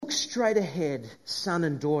Look straight ahead, son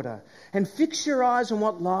and daughter, and fix your eyes on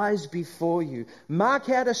what lies before you. Mark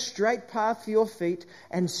out a straight path for your feet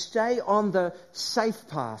and stay on the safe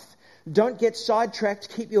path. Don't get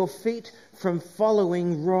sidetracked. Keep your feet from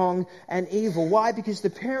following wrong and evil. Why? Because the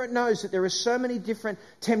parent knows that there are so many different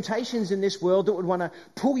temptations in this world that would want to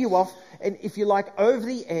pull you off, and if you like, over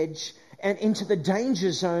the edge and into the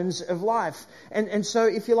danger zones of life. And so,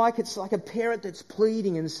 if you like, it's like a parent that's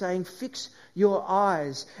pleading and saying, fix your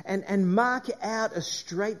eyes and mark out a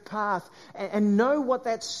straight path and know what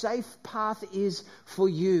that safe path is for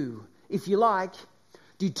you. If you like,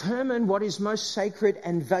 determine what is most sacred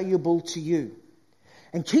and valuable to you.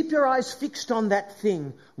 And keep your eyes fixed on that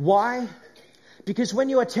thing. Why? Because when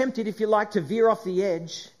you are tempted, if you like, to veer off the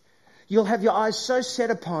edge, you'll have your eyes so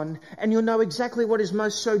set upon, and you'll know exactly what is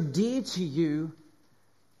most so dear to you,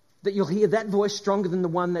 that you'll hear that voice stronger than the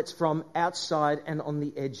one that's from outside and on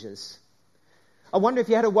the edges. I wonder if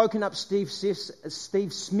you had woken up Steve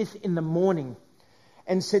Smith in the morning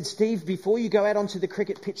and said, Steve, before you go out onto the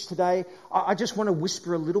cricket pitch today, I just want to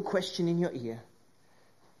whisper a little question in your ear.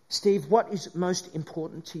 Steve, what is most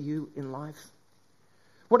important to you in life?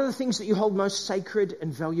 What are the things that you hold most sacred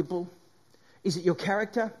and valuable? Is it your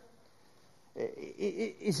character?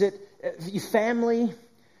 Is it your family?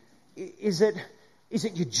 Is it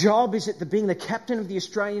your job? Is it being the captain of the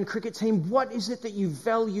Australian cricket team? What is it that you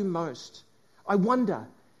value most? I wonder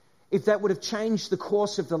if that would have changed the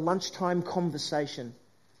course of the lunchtime conversation.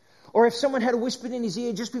 Or if someone had whispered in his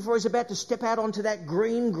ear just before he's about to step out onto that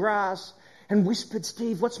green grass and whispered,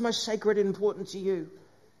 Steve, what's most sacred and important to you?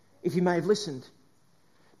 If you may have listened.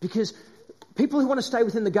 Because people who want to stay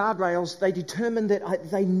within the guardrails, they determine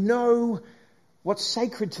that they know what's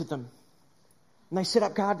sacred to them. And they set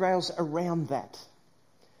up guardrails around that.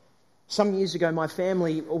 Some years ago, my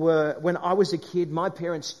family when I was a kid, my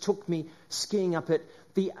parents took me skiing up at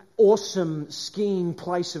the awesome skiing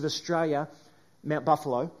place of Australia, Mount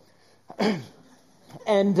Buffalo.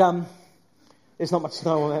 And there's not much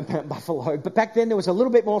snow on Mount Buffalo, but back then there was a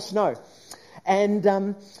little bit more snow.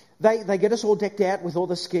 And they get us all decked out with all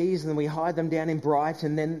the skis, and then we hide them down in Bright.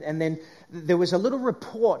 And then there was a little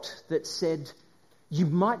report that said, you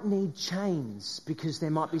might need chains because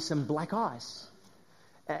there might be some black ice.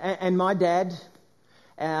 And my dad,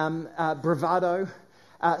 bravado,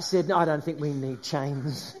 said, no, I don't think we need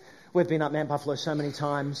chains. We've been up Mount Buffalo so many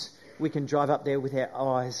times, we can drive up there with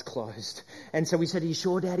our eyes closed. And so we said, are you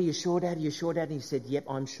sure, Dad? Are you sure, Dad? Are you sure, Dad? And he said, yep,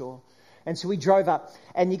 I'm sure. And so we drove up,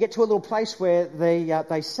 and you get to a little place where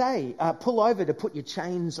they say, pull over to put your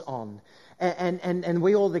chains on. And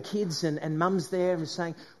we all, the kids and mums there, and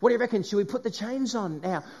saying, what do you reckon? Should we put the chains on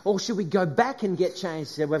now? Or should we go back and get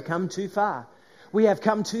chains? He said, we've come too far. We have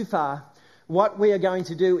come too far. What we are going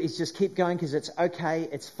to do is just keep going because it's okay.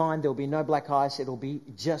 It's fine. There'll be no black ice. It'll be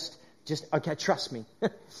just okay. Trust me.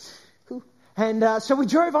 Cool. And so we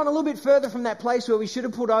drove on a little bit further from that place where we should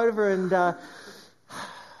have pulled over, and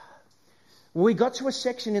we got to a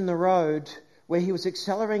section in the road where he was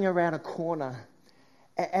accelerating around a corner,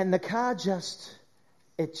 and the car just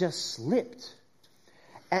slipped.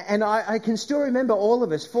 And I can still remember all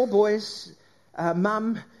of us, 4 boys,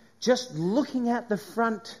 Mum, just looking out the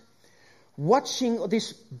front, watching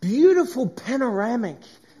this beautiful panoramic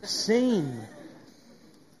scene.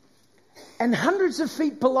 And hundreds of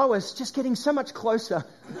feet below us, just getting so much closer.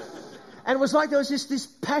 And it was like there was this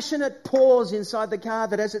passionate pause inside the car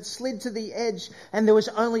that as it slid to the edge, and there was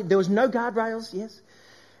no guardrails, yes,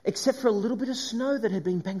 except for a little bit of snow that had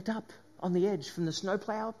been banked up on the edge from the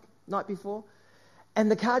snowplow night before.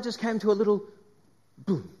 And the car just came to a little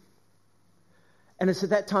boom. And it's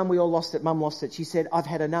at that time we all lost it. Mum lost it. She said, I've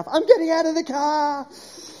had enough. I'm getting out of the car.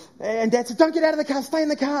 And Dad said, don't get out of the car. Stay in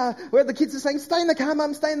the car. Where the kids are saying, stay in the car,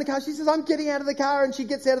 Mum, stay in the car. She says, I'm getting out of the car. And she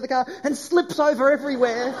gets out of the car and slips over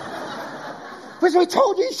everywhere. Because we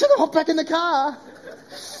told you should have hopped back in the car.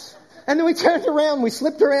 And then we turned around, we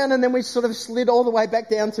slipped around, and then we sort of slid all the way back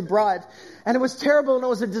down to Bright. And it was terrible, and it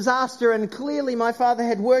was a disaster, and clearly my father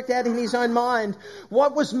had worked out in his own mind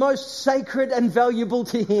what was most sacred and valuable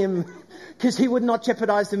to him, because he would not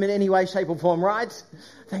jeopardize them in any way, shape or form, right?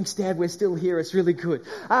 Thanks, Dad, we're still here, it's really good.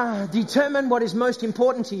 Determine what is most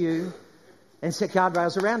important to you and set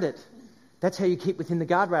guardrails around it. That's how you keep within the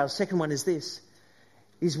guardrails. Second one is this.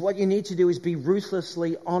 Is what you need to do is be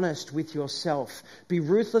ruthlessly honest with yourself. Be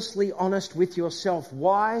ruthlessly honest with yourself.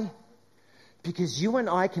 Why? Because you and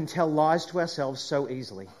I can tell lies to ourselves so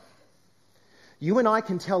easily. You and I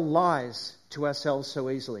can tell lies to ourselves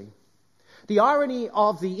so easily. The irony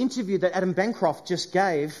of the interview that Adam Bancroft just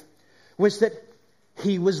gave was that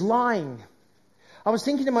he was lying. I was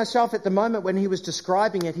thinking to myself at the moment when he was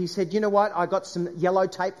describing it, he said, you know what, I got some yellow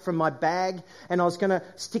tape from my bag and I was going to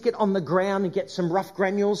stick it on the ground and get some rough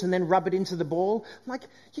granules and then rub it into the ball. I'm like,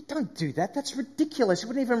 you don't do that. That's ridiculous. You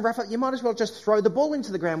wouldn't even rough it. You might as well just throw the ball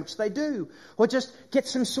into the ground, which they do. Or just get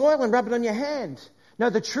some soil and rub it on your hand. No,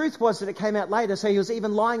 the truth was that it came out later, so he was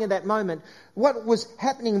even lying at that moment. What was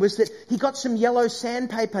happening was that he got some yellow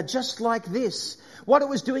sandpaper just like this. What it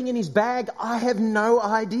was doing in his bag, I have no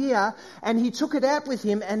idea. And he took it out with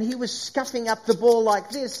him and he was scuffing up the ball like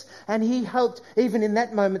this. And he hoped, even in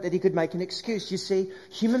that moment, that he could make an excuse. You see,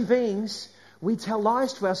 human beings, we tell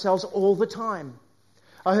lies to ourselves all the time.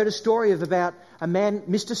 I heard a story about a man,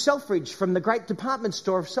 Mr. Selfridge, from the great department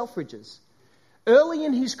store of Selfridges. Early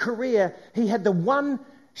in his career, he had the one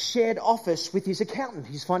shared office with his accountant,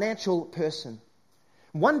 his financial person.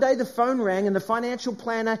 One day the phone rang and the financial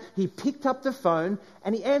planner, he picked up the phone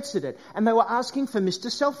and he answered it. And they were asking for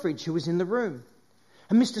Mr. Selfridge, who was in the room.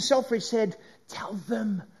 And Mr. Selfridge said, "Tell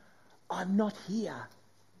them I'm not here."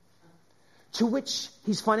 To which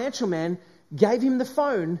his financial man gave him the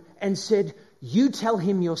phone and said, "You tell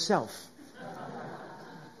him yourself."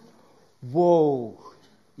 Whoa.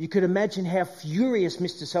 You could imagine how furious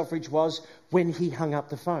Mr. Selfridge was when he hung up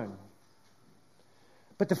the phone.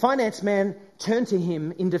 But the finance man turned to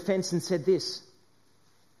him in defense and said this,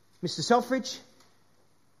 "Mr. Selfridge,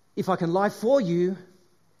 if I can lie for you,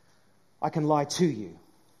 I can lie to you."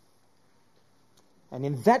 And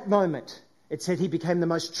in that moment, it said he became the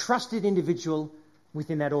most trusted individual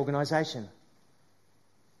within that organisation.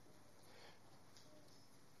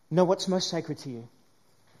 Know what's most sacred to you.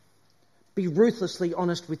 Be ruthlessly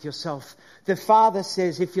honest with yourself. The father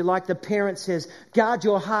says, if you like, the parent says, guard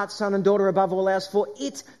your heart, son and daughter, above all else, for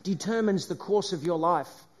it determines the course of your life.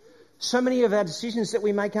 So many of our decisions that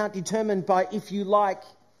we make aren't determined by, if you like,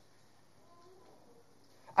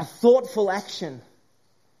 a thoughtful action,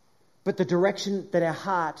 but the direction that our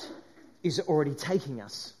heart is already taking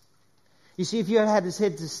us. You see, if you had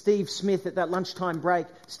said to Steve Smith at that lunchtime break,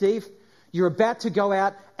 "Steve, you're about to go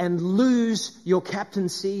out and lose your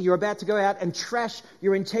captaincy. You're about to go out and trash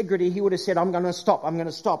your integrity," he would have said, "I'm going to stop. I'm going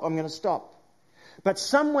to stop. I'm going to stop." But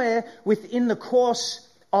somewhere within the course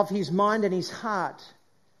of his mind and his heart,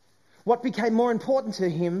 what became more important to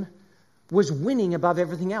him was winning above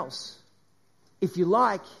everything else. If you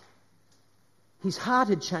like, his heart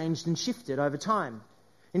had changed and shifted over time.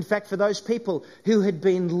 In fact, for those people who had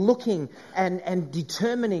been looking and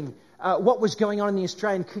determining what was going on in the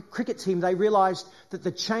Australian cricket team, they realised that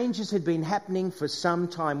the changes had been happening for some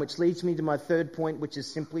time, which leads me to my third point, which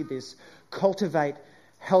is simply this: cultivate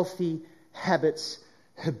healthy habits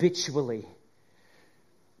habitually.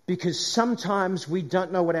 Because sometimes we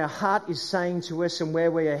don't know what our heart is saying to us and where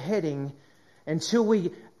we are heading until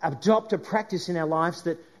we adopt a practice in our lives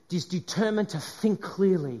that is determined to think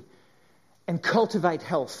clearly and cultivate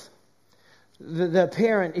health. The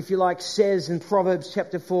parent, if you like, says in Proverbs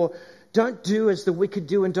chapter 4, "Don't do as the wicked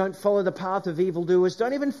do and don't follow the path of evildoers.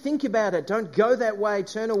 Don't even think about it. Don't go that way.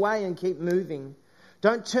 Turn away and keep moving.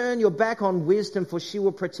 Don't turn your back on wisdom, for she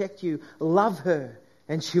will protect you. Love her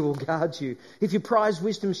and she will guard you. If you prize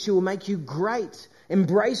wisdom, she will make you great.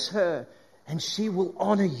 Embrace her and she will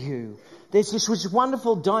honour you." There's this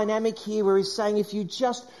wonderful dynamic here where he's saying, if you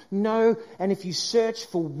just know and if you search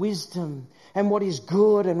for wisdom and what is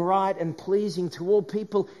good and right and pleasing to all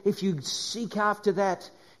people, if you seek after that,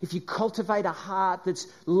 if you cultivate a heart that's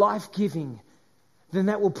life-giving, then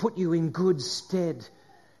that will put you in good stead.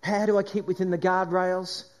 How do I keep within the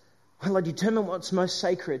guardrails? Well, I determine what's most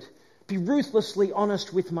sacred. Be ruthlessly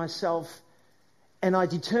honest with myself. And I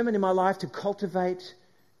determine in my life to cultivate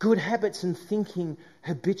good habits and thinking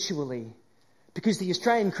habitually. Because the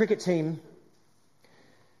Australian cricket team,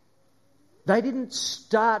 they didn't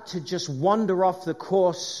start to just wander off the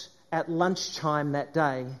course at lunchtime that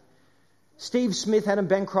day. Steve Smith, Adam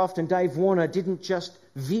Bancroft and Dave Warner didn't just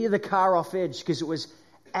veer the car off edge because it was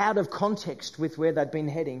out of context with where they'd been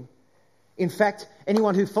heading. In fact,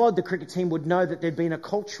 anyone who followed the cricket team would know that there'd been a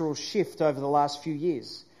cultural shift over the last few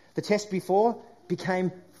years. The test before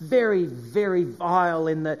became very, very vile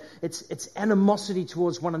in its animosity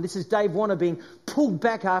towards one another. This is Dave Warner being pulled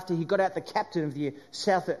back after he got out the captain of the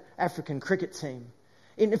South African cricket team.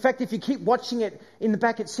 In fact, if you keep watching it in the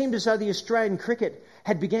back, it seemed as though the Australian cricket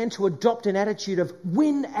had began to adopt an attitude of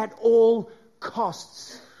win at all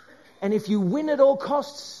costs. And if you win at all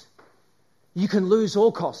costs, you can lose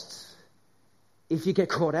all costs if you get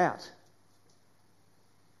caught out.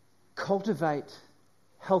 Cultivate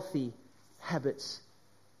healthy habits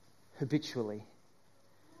habitually.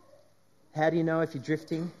 How do you know if you're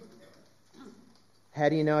drifting? How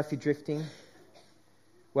do you know if you're drifting?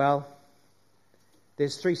 Well,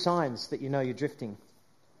 there's 3 signs that you know you're drifting.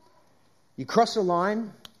 You cross a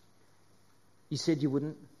line you said you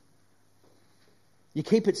wouldn't. You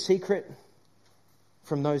keep it secret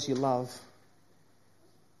from those you love.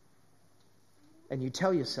 And you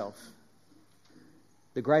tell yourself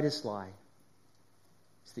the greatest lie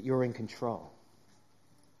is that you're in control.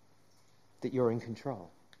 That you're in control.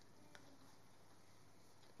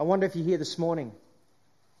 I wonder if you're here this morning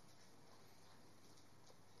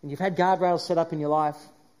and you've had guardrails set up in your life,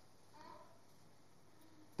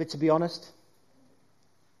 but to be honest,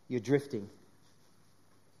 you're drifting.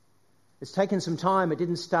 It's taken some time. It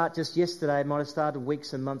didn't start just yesterday. It might have started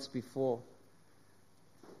weeks and months before.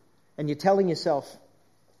 And you're telling yourself,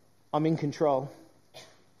 I'm in control.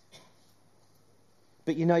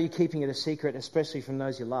 But you know you're keeping it a secret, especially from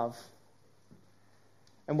those you love.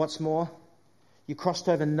 And what's more, you crossed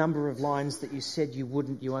over a number of lines that you said you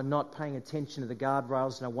wouldn't. You are not paying attention to the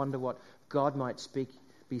guardrails, and I wonder what God might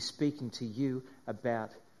be speaking to you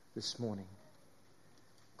about this morning.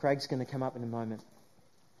 Craig's going to come up in a moment.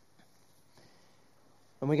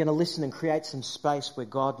 And we're going to listen and create some space where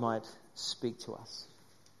God might speak to us.